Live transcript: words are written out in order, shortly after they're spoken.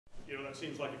You know, that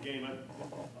seems like a game,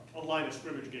 a line of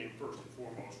scrimmage game first and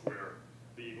foremost, where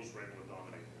the Eagles were able to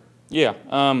dominate there.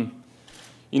 Yeah,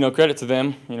 you know, credit to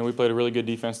them. You know, we played a really good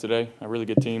defense today, a really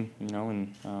good team. You know,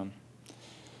 and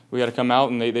we got to come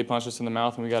out and they punched us in the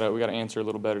mouth, and we got to answer a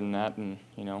little better than that. And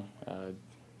you know,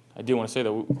 I do want to say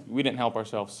that we didn't help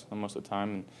ourselves most of the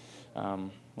time.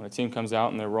 And when a team comes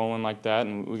out and they're rolling like that,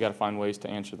 and we got to find ways to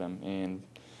answer them. And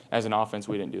as an offense,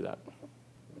 we didn't do that.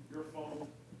 Your phone,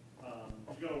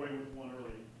 you got away with one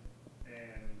early,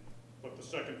 but the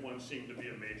second one seemed to be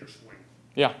a major swing.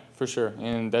 Yeah, for sure.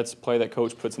 And that's a play that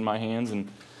coach puts in my hands, and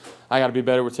I got to be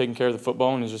better with taking care of the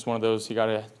football. And it's just one of those, you got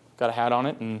a hat on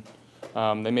it, and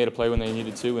they made a play when they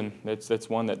needed to, and that's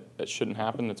one that shouldn't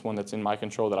happen. That's one that's in my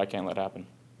control that I can't let happen.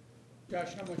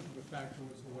 Josh, how much of a factor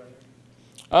was the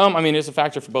weather? I mean, it's a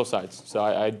factor for both sides. So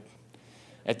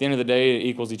at the end of the day, it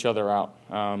equals each other out.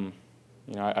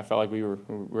 You know, I felt like we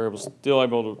were still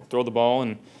able to throw the ball,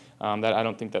 and that I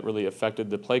don't think that really affected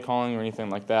the play calling or anything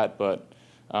like that. But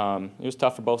it was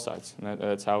tough for both sides, and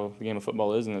that's how the game of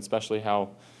football is, and especially how,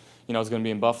 you know, it's going to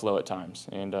be in Buffalo at times.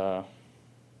 And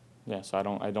yeah, so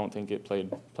I don't think it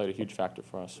played a huge factor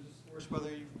for us. Is this the worst weather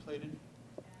you've played in?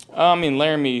 I mean,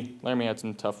 Laramie had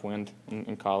some tough wind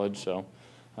in college, so.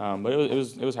 But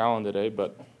it was howling today.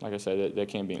 But like I said, that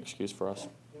can't be an excuse for us.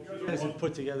 You guys have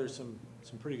put together some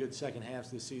pretty good second halves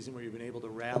this season where you've been able to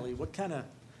rally. What kind of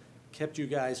kept you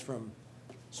guys from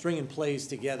stringing plays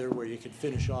together where you could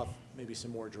finish off maybe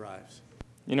some more drives?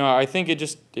 You know, I think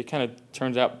it kind of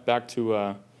turns out back to you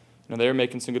know, they were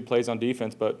making some good plays on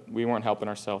defense, but we weren't helping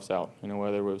ourselves out. You know,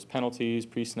 whether it was penalties,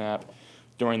 pre-snap,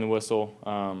 during the whistle,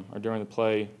 or during the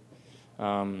play.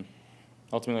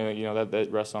 Ultimately, you know, that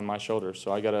rests on my shoulders.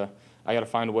 So I gotta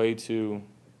find a way to,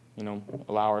 you know,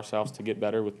 allow ourselves to get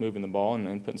better with moving the ball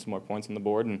and putting some more points on the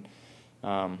board. And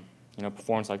you know,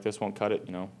 performance like this won't cut it.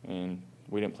 You know, and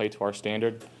we didn't play to our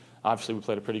standard. Obviously, we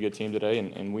played a pretty good team today,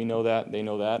 and we know that. They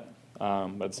know that.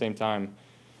 But at the same time,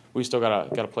 we still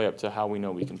gotta play up to how we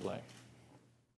know we can play.